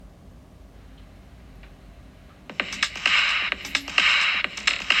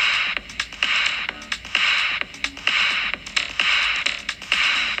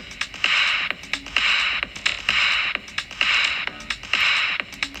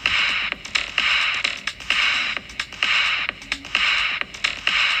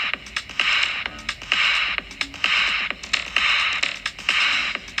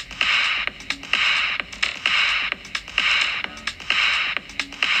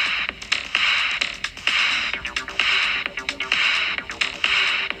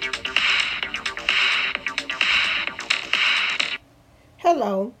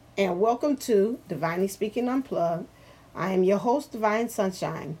Hello, and welcome to Divinely Speaking Unplugged. I am your host, Divine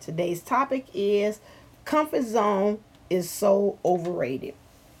Sunshine. Today's topic is comfort zone is so overrated.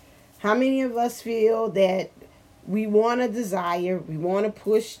 How many of us feel that we want to desire, we want to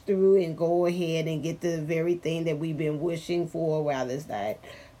push through and go ahead and get the very thing that we've been wishing for, whether it's that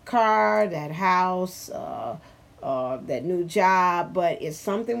car, that house, that new job, but it's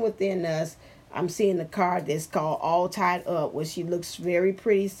something within us. I'm seeing the card that's called All Tied Up, where she looks very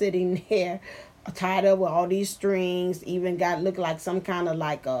pretty sitting there, tied up with all these strings, even got look like some kind of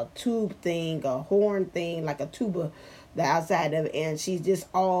like a tube thing, a horn thing, like a tuba, the outside of it, and she's just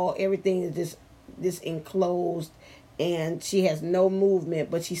all everything is just enclosed, and she has no movement,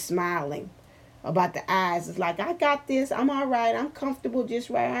 but she's smiling. About the eyes, it's like I got this, I'm all right, I'm comfortable just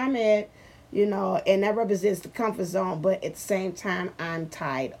where I'm at, and that represents the comfort zone, but at the same time I'm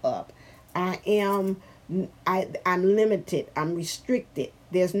tied up. I am I'm limited, I'm restricted,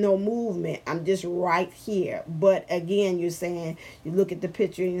 there's no movement, I'm just right here. But again, you're saying, you look at the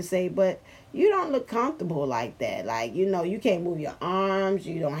picture and you say, but you don't look comfortable like that, like, you can't move your arms,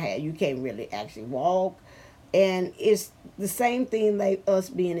 you can't really actually walk. And it's the same thing like us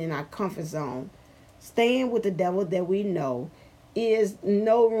being in our comfort zone. Staying with the devil that we know is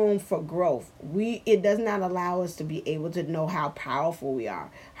no room for growth. It does not allow us to be able to know how powerful we are,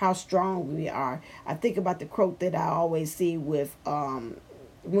 how strong we are. I think about the quote that I always see with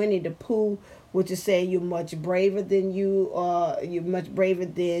Winnie the Pooh, which is saying you're much braver than you are, you're much smarter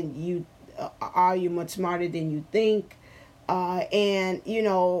than you think. And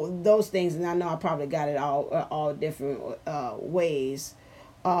those things, and I know I probably got it all different ways.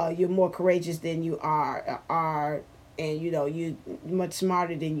 You're more courageous than you are, and you much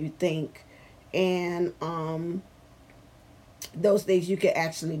smarter than you think, and those things you can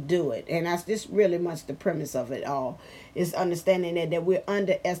actually do it. And that's just really much the premise of it all, is understanding that we're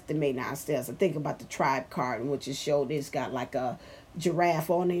underestimating ourselves. I think about the tribe card, which is showed it's got like a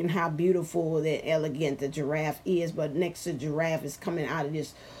giraffe on it, and how beautiful and elegant the giraffe is, but next to the giraffe is coming out of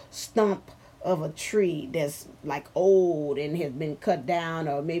this stump of a tree that's like old and has been cut down,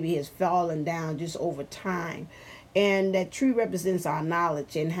 or maybe has fallen down just over time. And that tree represents our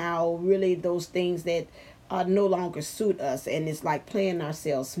knowledge, and how really those things that no longer suit us, and it's like playing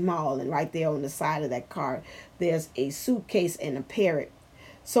ourselves small. And right there on the side of that card, there's a suitcase and a parrot.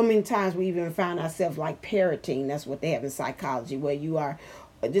 So many times we even find ourselves like parroting. That's what they have in psychology, where you are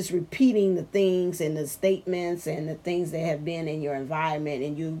just repeating the things and the statements and the things that have been in your environment,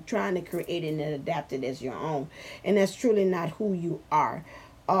 and you trying to create it and adapt it as your own. And that's truly not who you are.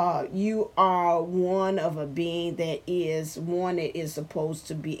 You are one of a being that is supposed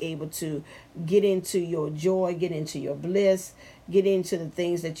to be able to get into your joy, get into your bliss, get into the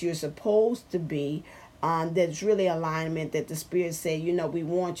things that you're supposed to be. That's really alignment that the spirit said, we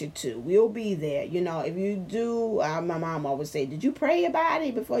want you to. We'll be there. If you do, my mom always say, did you pray about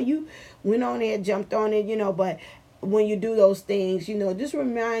it before you went on there, jumped on it, but when you do those things, just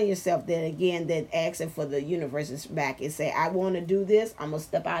remind yourself that again, that asking for the universe's back and say, I want to do this. I'm going to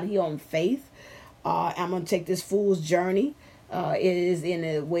step out here on faith. I'm going to take this fool's journey. It is in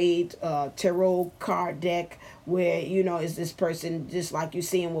a Wade tarot card deck, where is this person just like you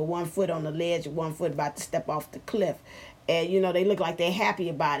see him with one foot on the ledge, one foot about to step off the cliff, and they look like they're happy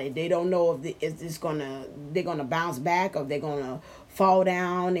about it. They don't know if they're gonna bounce back, or they're gonna fall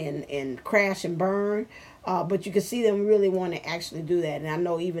down and crash and burn. But you can see them really want to actually do that. And I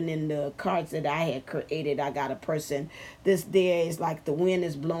know even in the cards that I had created, I got a person. This there is like the wind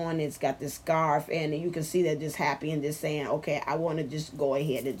is blowing. It's got this scarf, and you can see they're just happy and just saying, okay, I want to just go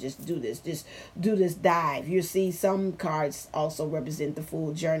ahead and just do this. Just do this dive. You see some cards also represent the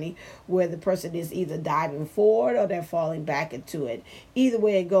full journey, where the person is either diving forward or they're falling back into it. Either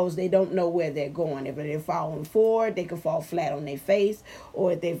way it goes, they don't know where they're going. If they're falling forward, they can fall flat on their face,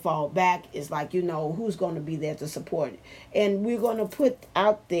 or if they fall back, it's like, who's going to be there to support it. And we're going to put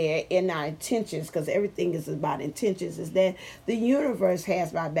out there in our intentions, because everything is about intentions, is that the universe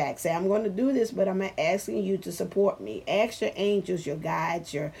has my back. Say, I'm going to do this, but I'm asking you to support me. Ask your angels, your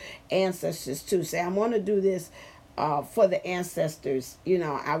guides, your ancestors too. Say, I'm going to do this for the ancestors.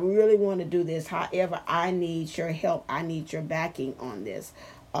 I really want to do this. However, I need your help. I need your backing on this.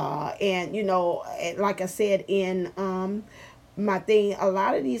 And like I said in my thing, a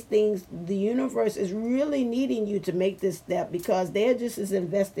lot of these things, the universe is really needing you to make this step, because they're just as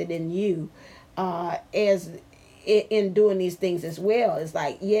invested in you as in doing these things as well. It's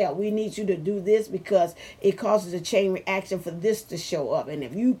like, yeah, we need you to do this because it causes a chain reaction for this to show up. And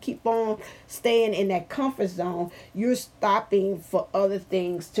if you keep on staying in that comfort zone, you're stopping for other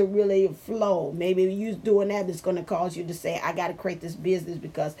things to really flow. Maybe you doing that is going to cause you to say, I got to create this business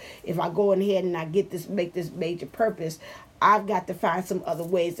because if I go ahead and I get this, make this major purpose, I've got to find some other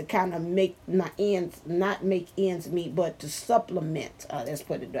ways to kind of make my ends, not make ends meet, but to supplement, let's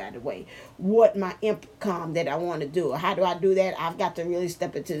put it that way, what my income that I want to do. How do I do that? I've got to really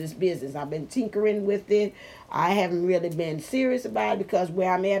step into this business. I've been tinkering with it. I haven't really been serious about it because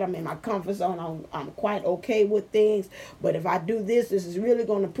where I'm at, I'm in my comfort zone. I'm quite okay with things. But if I do this, this is really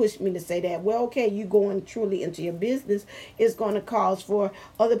going to push me to say that, well, okay, you going truly into your business, it's going to cause for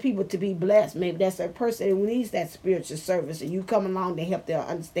other people to be blessed. Maybe that's a person who needs that spiritual service, and you come along to help them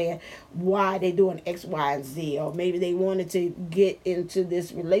understand why they're doing X, Y, and Z. Or maybe they wanted to get into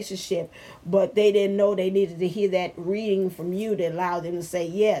this relationship, but they didn't know they needed to hear that reading from you to allow them to say,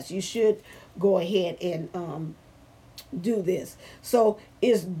 yes, you should go ahead and do this. So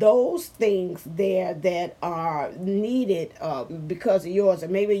it's those things there that are needed because of yours.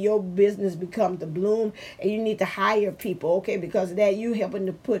 And maybe your business becomes the bloom and you need to hire people. Okay, because of that, you helping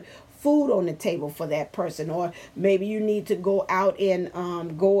to put food on the table for that person. Or maybe you need to go out and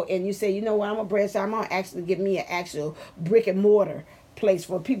go and you say, you know what, I'm a branch, I'm gonna actually give me an actual brick and mortar place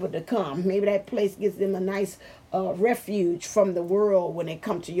for people to come. Maybe that place gives them a nice refuge from the world when they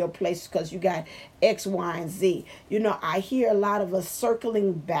come to your place because you got X, Y, and Z. You know, I hear a lot of us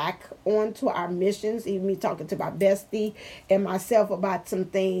circling back onto our missions, even me talking to my bestie and myself about some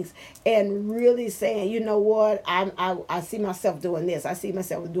things and really saying, you know what, I see myself doing this, I see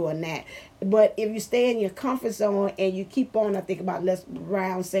myself doing that. But if you stay in your comfort zone and you keep on, I think about Les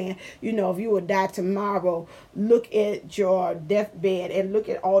Brown saying, you know, if you would die tomorrow, look at your deathbed and look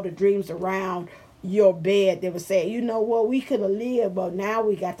at all the dreams around your bed. They would say, you know what, we could have lived, but now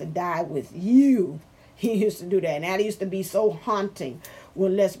we got to die with you. He used to do that. And that used to be so haunting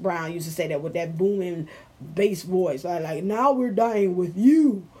when Les Brown used to say that with that booming bass voice. Like, now we're dying with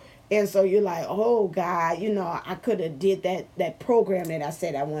you. And so you're like, oh God, you know, I could have did that program that I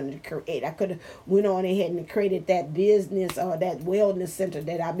said I wanted to create. I could have went on ahead and created that business or that wellness center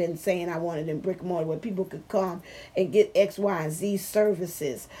that I've been saying I wanted in brick and mortar where people could come and get X, Y, and Z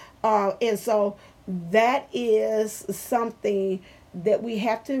services. And so that is something that we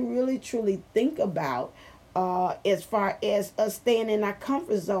have to really truly think about as far as us staying in our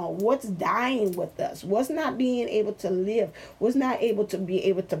comfort zone. What's dying with us? What's not being able to live? What's not able to be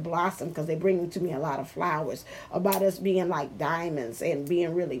able to blossom? Because they bring to me a lot of flowers about us being like diamonds and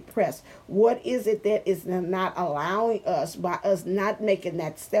being really pressed. What is it that is not allowing us by us not making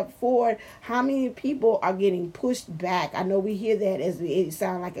that step forward? How many people are getting pushed back? I know we hear that as it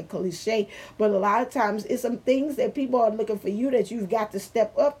sounds like a cliche, but a lot of times it's some things that people are looking for you that you've got to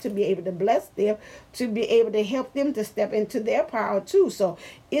step up to be able to bless them, to be able to help them to step into their power too. So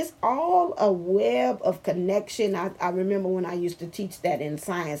it's all a web of connection. I remember when I used to teach that in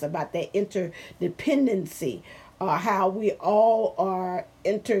science about that interdependency, how we all are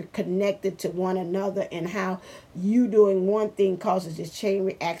interconnected to one another, and how you doing one thing causes this chain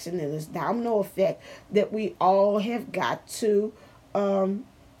reaction and this domino effect that we all have got to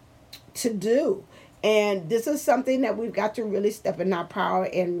do. And this is something that we've got to really step in our power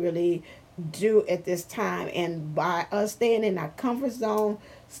and really do at this time. And by us staying in our comfort zone,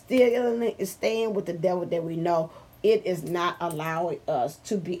 still staying with the devil that we know, it is not allowing us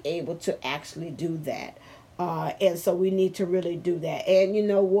to be able to actually do that. And so we need to really do that. And you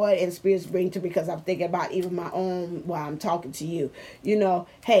know what? And spirits bring to me, because I'm thinking about even my own while I'm talking to you. You know,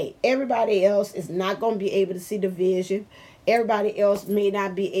 hey, everybody else is not going to be able to see the vision. Everybody else may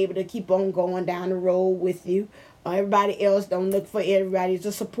not be able to keep on going down the road with you. Everybody else don't look for everybody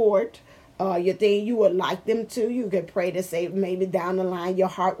to support. Your thing, you would like them to. You could pray to say maybe down the line your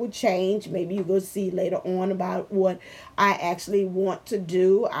heart would change. Maybe you will see later on about what I actually want to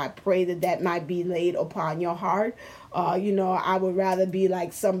do. I pray that that might be laid upon your heart. You know, I would rather be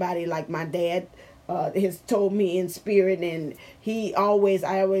like somebody like my dad has told me in spirit, and I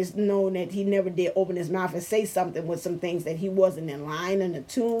always known that he never did open his mouth and say something with some things that he wasn't in line and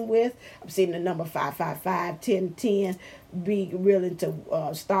attuned with. I'm seeing the number 555-1010 be willing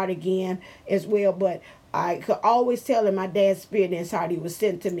to start again as well. But I could always tell in my dad's spirit in his heart, he was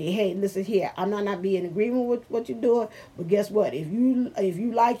sent to me, hey, listen here, I might not be in agreement with what you're doing, but guess what? If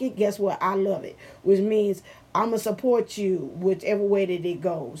you like it, guess what? I love it. Which means I'm going to support you whichever way that it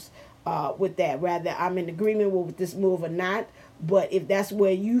goes. With that, rather I'm in agreement with this move or not. But if that's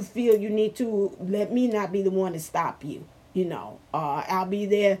where you feel you need to, let me not be the one to stop you. I'll be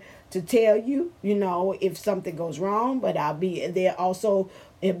there to tell you, if something goes wrong, but I'll be there also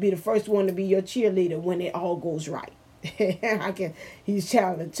and be the first one to be your cheerleader when it all goes right. He's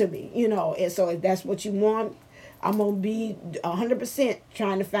challenging to me, and so if that's what you want, I'm going to be 100%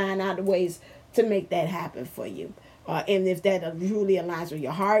 trying to find out the ways to make that happen for you. And if that truly aligns with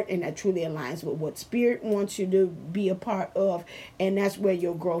your heart and that truly aligns with what spirit wants you to be a part of, and that's where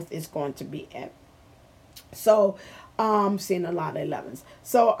your growth is going to be at. So, seeing a lot of 11s.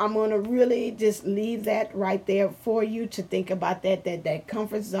 So I'm going to really just leave that right there for you to think about that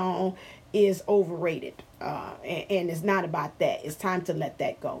comfort zone is overrated. And it's not about that. It's time to let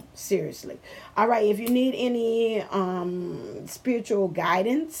that go. Seriously. All right. If you need any spiritual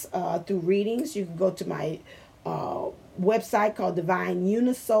guidance through readings, you can go to my website called Divine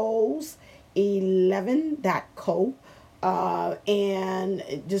Unisouls 11.co. And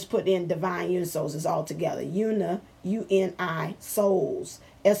just put in Divine Unisouls. It's all together. Uni souls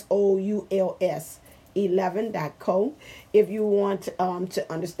SOULS 11.co. If you want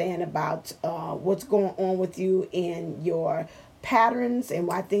to understand about what's going on with you in your patterns and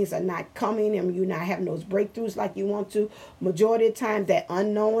why things are not coming and you're not having those breakthroughs like you want to, majority of the time that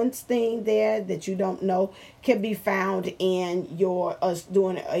unknowns thing there that you don't know can be found in us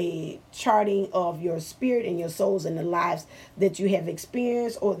doing a charting of your spirit and your souls and the lives that you have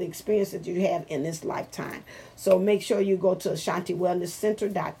experienced or the experience that you have in this lifetime. So make sure you go to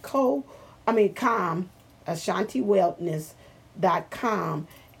AshantiWellnessCenter.co com, AshantiWellness.com,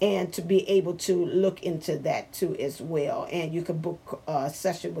 and to be able to look into that too as well. And you can book a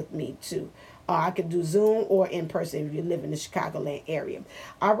session with me too. I could do Zoom or in person if you live in the Chicagoland area.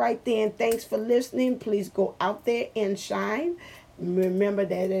 All right then, thanks for listening. Please go out there and shine. Remember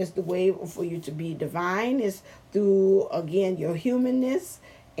that is the way for you to be divine is through, again, your humanness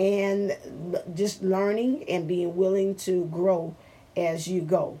and just learning and being willing to grow as you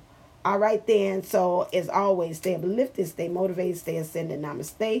go. All right then. So as always, stay uplifted, stay motivated, stay ascended.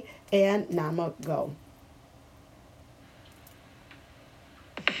 Namaste and Nama Go.